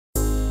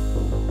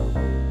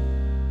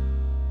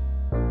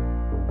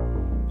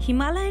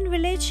Himalayan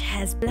village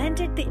has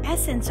blended the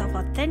essence of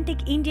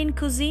authentic Indian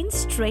cuisine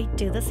straight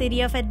to the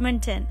city of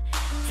Edmonton.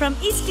 From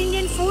East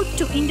Indian food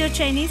to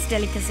Indo-Chinese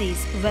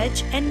delicacies, veg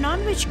and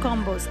non-veg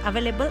combos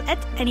available at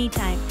any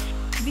time.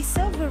 We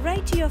serve a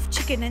variety of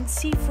chicken and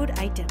seafood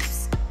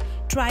items.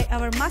 Try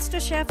our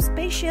MasterChef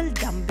special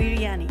dum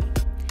biryani.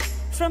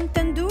 From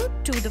tandoor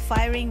to the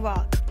firing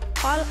wok,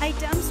 all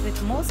items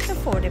with most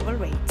affordable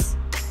rates.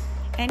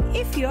 And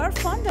if you are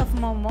fond of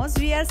momos,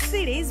 we are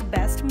city's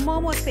best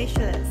momo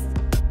specialists.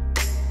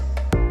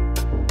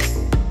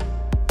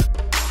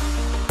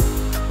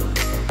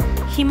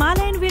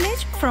 Himalayan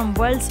village, from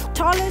world's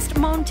tallest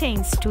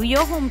mountains to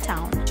your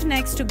hometown.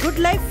 Next to Good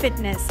Life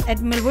Fitness at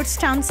Millwoods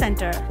Town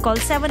Centre. Call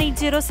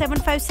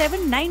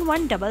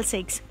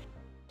 780-757-9166.